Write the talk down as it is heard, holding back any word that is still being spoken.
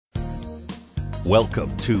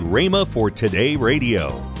Welcome to Rhema for Today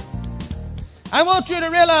Radio. I want you to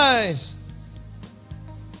realize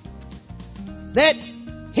that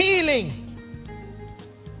healing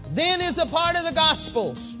then is a part of the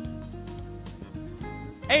Gospels.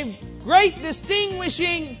 A great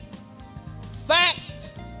distinguishing fact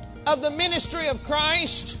of the ministry of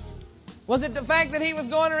Christ. Was it the fact that He was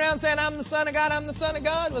going around saying, I'm the Son of God, I'm the Son of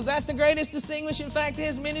God? Was that the greatest distinguishing fact of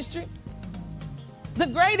His ministry? The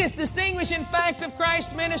greatest distinguishing fact of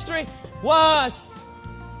Christ's ministry was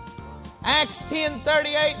Acts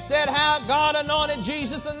 10:38 said how God anointed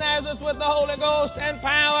Jesus of Nazareth with the Holy Ghost and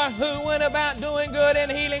power, who went about doing good and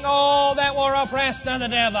healing all that were oppressed of the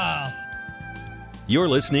devil. You're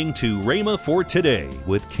listening to Rhema for Today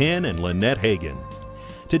with Ken and Lynette Hagin.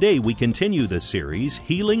 Today we continue the series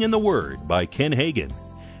Healing in the Word by Ken Hagin.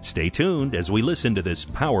 Stay tuned as we listen to this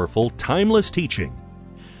powerful, timeless teaching.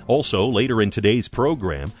 Also, later in today's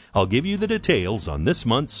program, I'll give you the details on this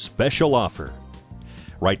month's special offer.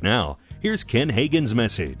 Right now, here's Ken Hagin's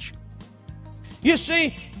message. You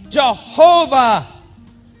see, Jehovah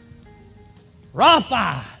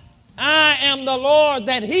Rapha, I am the Lord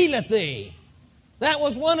that healeth thee. That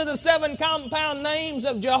was one of the 7 compound names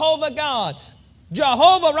of Jehovah God.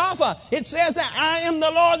 Jehovah Rapha, it says that I am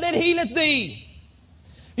the Lord that healeth thee.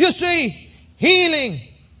 You see, healing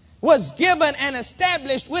was given and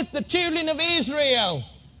established with the children of Israel.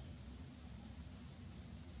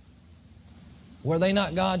 Were they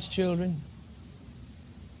not God's children?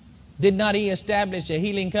 Did not He establish a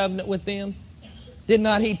healing covenant with them? Did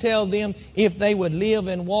not He tell them if they would live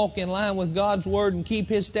and walk in line with God's Word and keep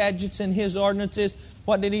His statutes and His ordinances,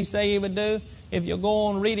 what did He say He would do? If you go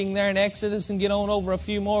on reading there in Exodus and get on over a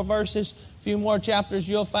few more verses, a few more chapters,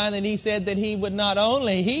 you'll find that He said that He would not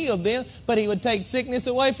only heal them, but He would take sickness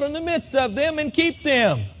away from the midst of them and keep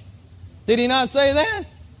them. Did He not say that?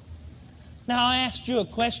 Now I asked you a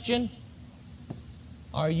question.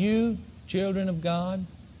 Are you children of God?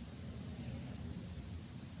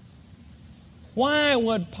 Why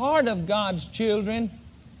would part of God's children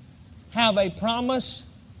have a promise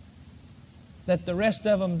that the rest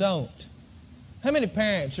of them don't? How many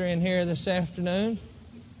parents are in here this afternoon?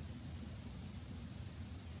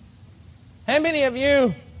 How many of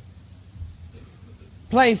you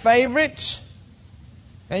play favorites?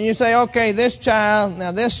 And you say, okay, this child,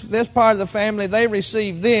 now this part of the family, they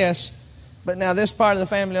receive this, but now this part of the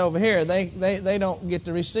family over here, they don't get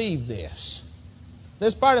to receive this.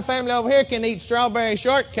 This part of the family over here can eat strawberry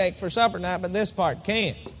shortcake for supper night, but this part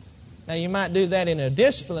can't. Now you might do that in a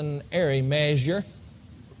disciplinary measure,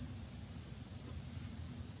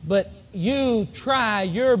 but you try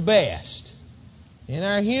your best. In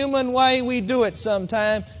our human way, we do it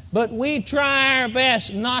sometimes, but we try our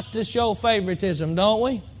best not to show favoritism, don't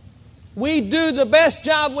we? We do the best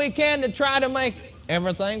job we can to try to make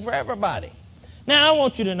everything for everybody. Now, I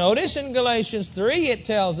want you to notice in Galatians 3, it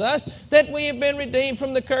tells us that we have been redeemed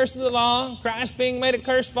from the curse of the law, Christ being made a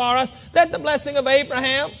curse for us, that the blessing of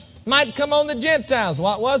Abraham might come on the Gentiles.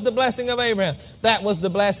 What was the blessing of Abraham? That was the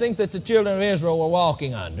blessing that the children of Israel were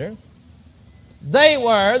walking under. They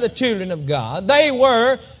were the children of God. They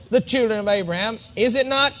were the children of Abraham. Is it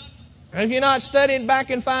not? Have you not studied back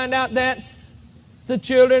and find out that the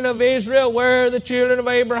children of Israel were the children of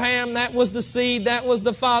Abraham? That was the seed. That was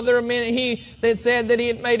the father of many. He that said that He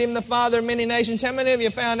had made him the father of many nations. How many of you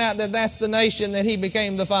found out that that's the nation that he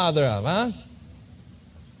became the father of, huh?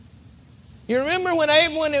 You remember when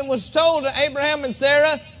it was told to Abraham and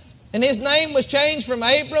Sarah, and his name was changed from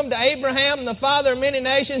Abram to Abraham, the father of many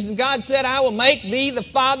nations, and God said, I will make thee the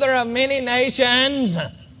father of many nations.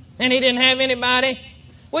 And He didn't have anybody.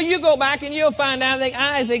 Well, you go back and you'll find out that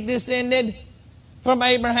Isaac descended from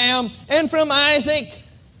Abraham, and from Isaac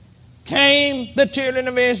came the children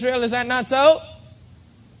of Israel. Is that not so?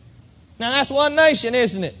 Now that's one nation,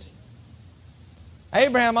 isn't it?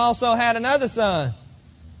 Abraham also had another son.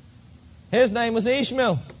 His name was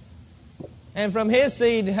Ishmael. And from his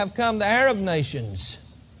seed have come the Arab nations.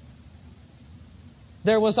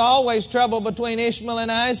 There was always trouble between Ishmael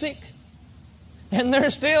and Isaac. And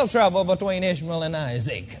there's still trouble between Ishmael and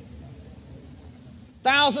Isaac.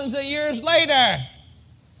 Thousands of years later.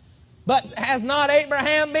 But has not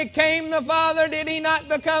Abraham became the father? Did he not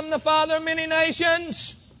become the father of many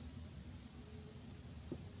nations?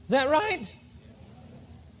 Is that right?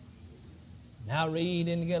 Now read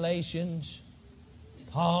in Galatians.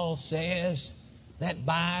 Paul says that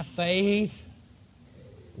by faith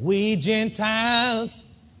we Gentiles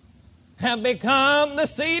have become the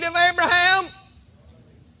seed of Abraham.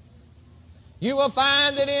 You will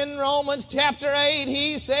find that in Romans chapter 8,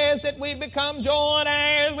 he says that we become joint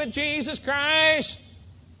heirs with Jesus Christ.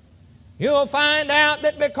 You'll find out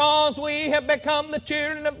that because we have become the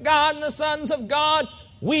children of God and the sons of God,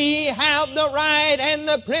 we have the right and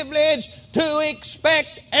the privilege to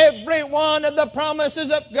expect every one of the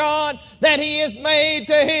promises of God that He has made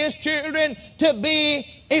to His children to be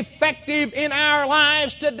effective in our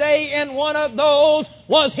lives today, and one of those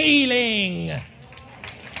was healing.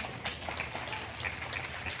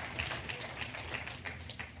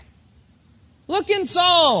 Look in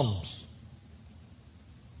Psalms.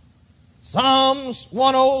 Psalms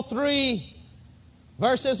 103,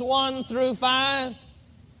 verses 1 through 5.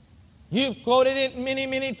 You've quoted it many,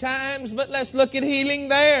 many times, but let's look at healing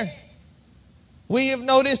there. We have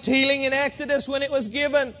noticed healing in Exodus when it was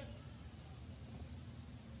given.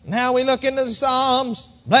 Now we look into the Psalms.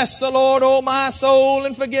 Bless the Lord, O my soul,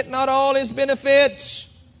 and forget not all His benefits.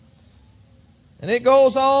 And it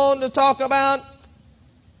goes on to talk about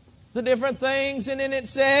the different things, and then it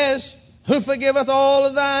says, who forgiveth all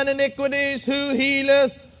of thine iniquities, who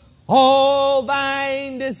healeth all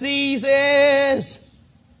thine diseases.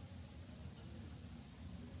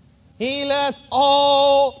 Healeth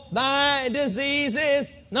all thy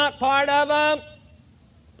diseases. Not part of them,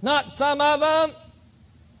 not some of them.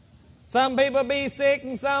 Some people be sick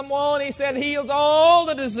and some won't. He said heals all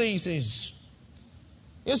the diseases.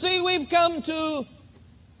 You see, we've come to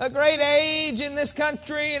a great age in this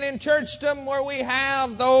country and in churchdom where we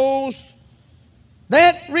have those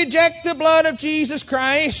that reject the blood of Jesus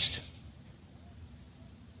Christ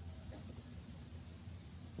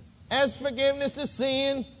as forgiveness of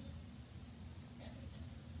sin.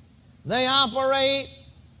 They operate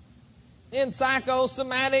in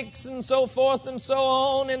psychosomatics and so forth and so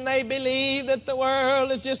on, and they believe that the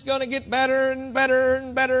world is just going to get better and better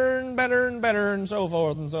and better and better and better and so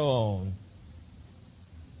forth and so on.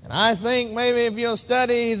 And I think maybe if you'll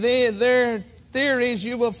study their theories,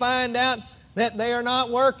 you will find out that they are not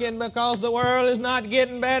working, because the world is not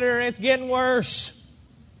getting better, it's getting worse.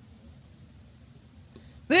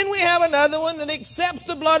 Then we have another one that accepts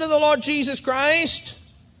the blood of the Lord Jesus Christ.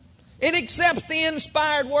 It accepts the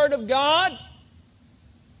inspired Word of God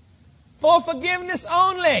for forgiveness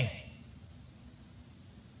only,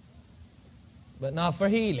 but not for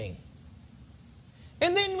healing.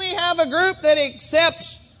 And then we have a group that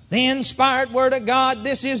accepts the inspired Word of God.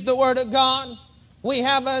 This is the Word of God. We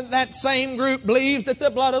have that same group believes that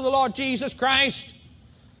the blood of the Lord Jesus Christ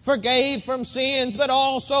forgave from sins, but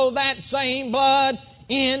also that same blood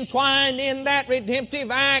entwined in that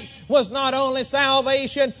redemptive act was not only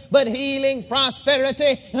salvation, but healing,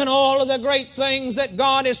 prosperity, and all of the great things that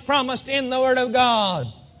God has promised in the Word of God.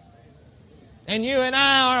 And you and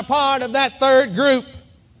I are a part of that third group.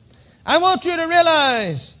 I want you to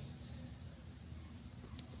realize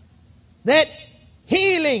that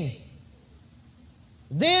healing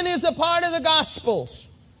then is a part of the Gospels.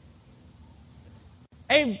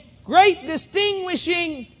 A great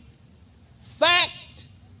distinguishing fact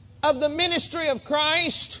of the ministry of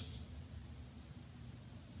Christ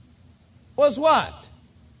was what?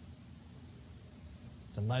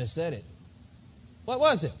 Somebody said it. What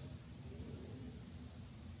was it?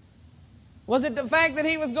 Was it the fact that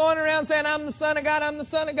He was going around saying, I'm the Son of God, I'm the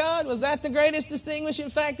Son of God? Was that the greatest distinguishing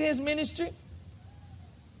fact of His ministry?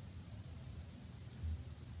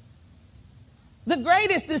 The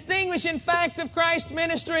greatest distinguishing fact of Christ's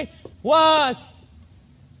ministry was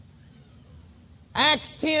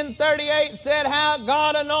Acts 10:38 said how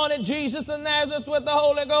God anointed Jesus of Nazareth with the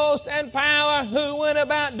Holy Ghost and power, who went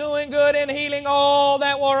about doing good and healing all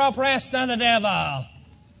that were oppressed of the devil.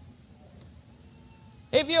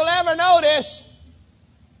 If you'll ever notice,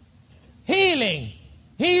 healing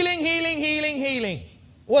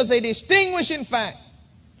was a distinguishing fact.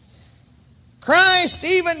 Christ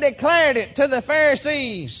even declared it to the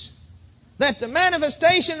Pharisees that the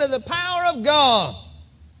manifestation of the power of God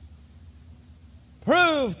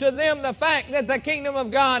proved to them the fact that the kingdom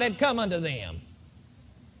of God had come unto them.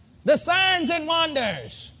 The signs and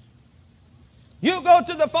wonders. You go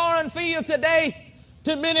to the foreign field today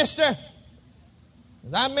to minister.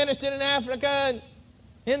 I ministered in Africa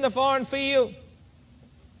in the foreign field.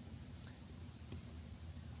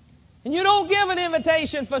 And you don't give an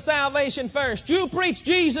invitation for salvation first. You preach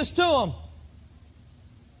Jesus to them.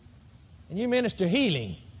 And you minister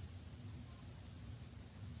healing.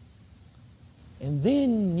 And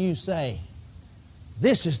then you say,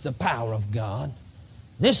 this is the power of God.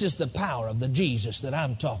 This is the power of the Jesus that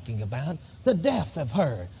I'm talking about. The deaf have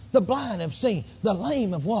heard. The blind have seen. The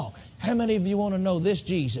lame have walked. How many of you want to know this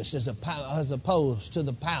Jesus as opposed to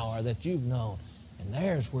the power that you've known And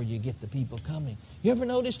there's where you get the people coming. You ever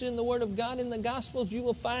noticed in the Word of God, in the Gospels, you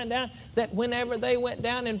will find out that whenever they went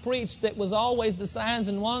down and preached, that was always the signs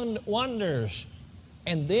and wonders.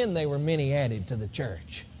 And then there were many added to the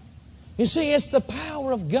church. You see, it's the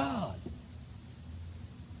power of God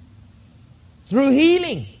through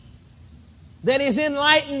healing that has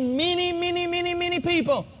enlightened many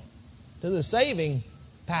people to the saving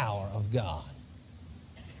power of God.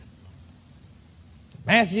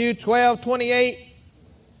 Matthew 12:28,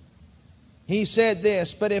 he said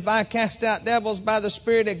this, "But if I cast out devils by the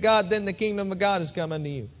Spirit of God, then the kingdom of God has come unto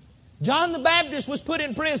you." John the Baptist was put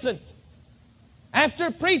in prison after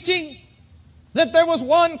preaching that there was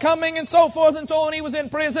one coming and so forth and so on. He was in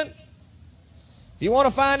prison. If you want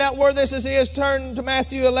to find out where this is, turn to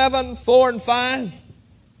Matthew 11:4 and 5.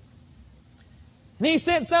 And he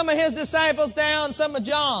sent some of his disciples down, some of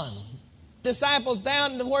John's disciples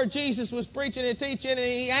down to where Jesus was preaching and teaching, and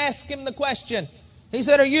he asked him the question. He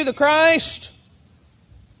said, "Are you the Christ?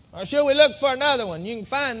 Or shall we look for another one?" You can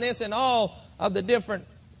find this in all of the different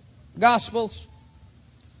Gospels.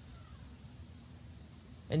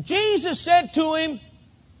 And Jesus said to him,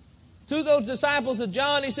 to those disciples of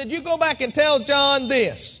John, he said, "You go back and tell John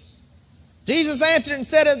this." Jesus answered and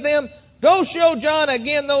said unto them, "Go show John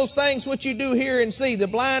again those things which you do hear and see. The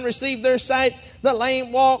blind receive their sight, the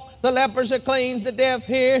lame walk, the lepers are cleansed, the deaf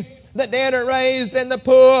hear, the dead are raised, and the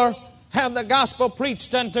poor have the gospel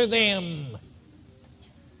preached unto them."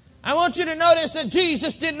 I want you to notice that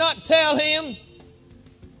Jesus did not tell him,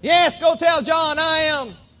 "Yes, go tell John I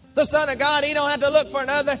am the Son of God. He don't have to look for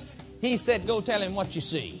another." He said, "Go tell him what you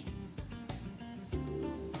see."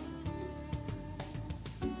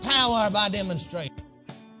 Power by demonstration.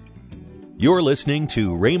 You're listening to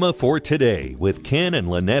Rhema for Today with Ken and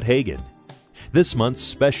Lynette Hagin. This month's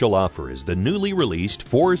special offer is the newly released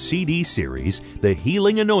 4-CD series, The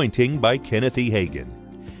Healing Anointing by Kenneth E. Hagin.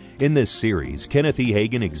 In this series, Kenneth E.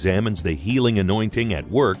 Hagin examines the healing anointing at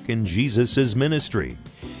work in Jesus' ministry.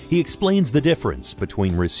 He explains the difference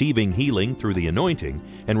between receiving healing through the anointing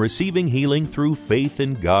and receiving healing through faith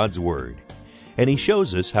in God's Word. And he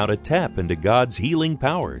shows us how to tap into God's healing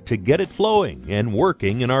power to get it flowing and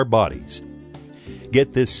working in our bodies.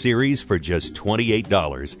 Get this series for just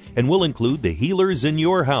 $28, and we'll include the Healers in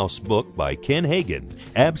Your House book by Ken Hagin,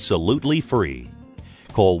 absolutely free.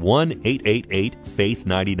 Call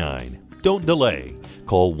 1-888-FAITH-99. Don't delay.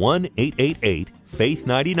 Call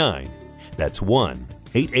 1-888-FAITH-99. That's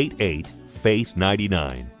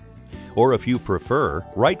 1-888-FAITH-99. Or if you prefer,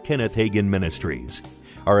 write Kenneth Hagin Ministries.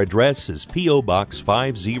 Our address is P.O. Box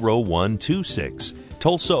 50126,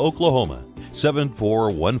 Tulsa, Oklahoma,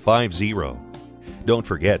 74150. Don't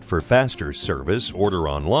forget, for faster service, order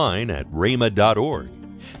online at rhema.org.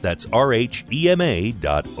 That's rhema.org.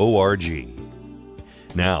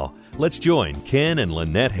 Now, let's join Ken and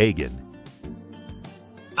Lynette Hagin.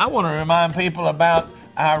 I want to remind people about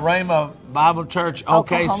our Rhema Bible Church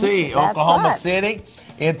OKC, Oklahoma City.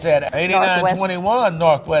 It's at 8921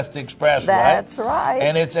 Northwest Expressway. That's right.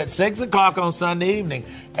 And it's at 6 o'clock on Sunday evening.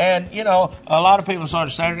 And, you know, a lot of people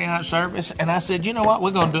started Saturday night service. And I said, you know what,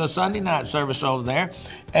 we're going to do a Sunday night service over there.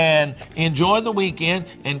 And enjoy the weekend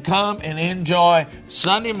and come and enjoy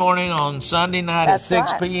Sunday morning on Sunday night at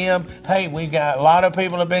 6 p.m. Hey, we got a lot of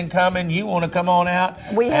people have been coming. You want to come on out?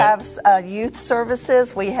 We have youth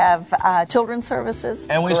services. We have children's services.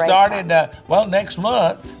 And we started,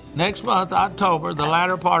 next month, October, the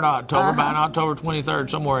latter part of October, about October 23rd,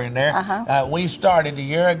 somewhere in there. We started a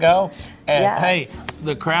year ago. And, hey,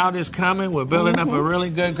 the crowd is coming. We're building up a really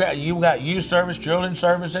good crowd. You've got youth service, children's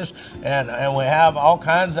services, and we have all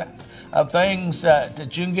kinds of things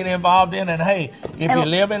that you can get involved in. And, hey, if you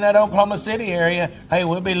live in that Oklahoma City area, hey,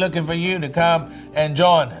 we'll be looking for you to come and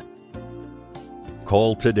join us.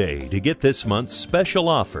 Call today to get this month's special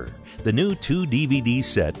offer, the new 2-DVD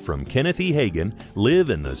set from Kenneth E. Hagin, Live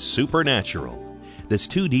in the Supernatural. This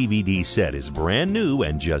 2-DVD set is brand new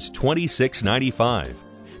and just $26.95.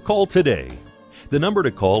 Call today. The number to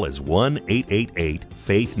call is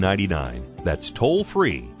 1-888-FAITH-99. That's toll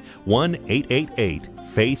free,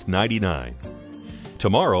 1-888-FAITH-99.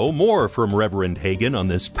 Tomorrow, more from Reverend Hagin on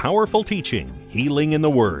this powerful teaching, Healing in the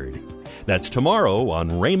Word. That's tomorrow on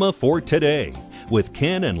Rhema for Today with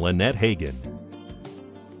Ken and Lynette Hagin.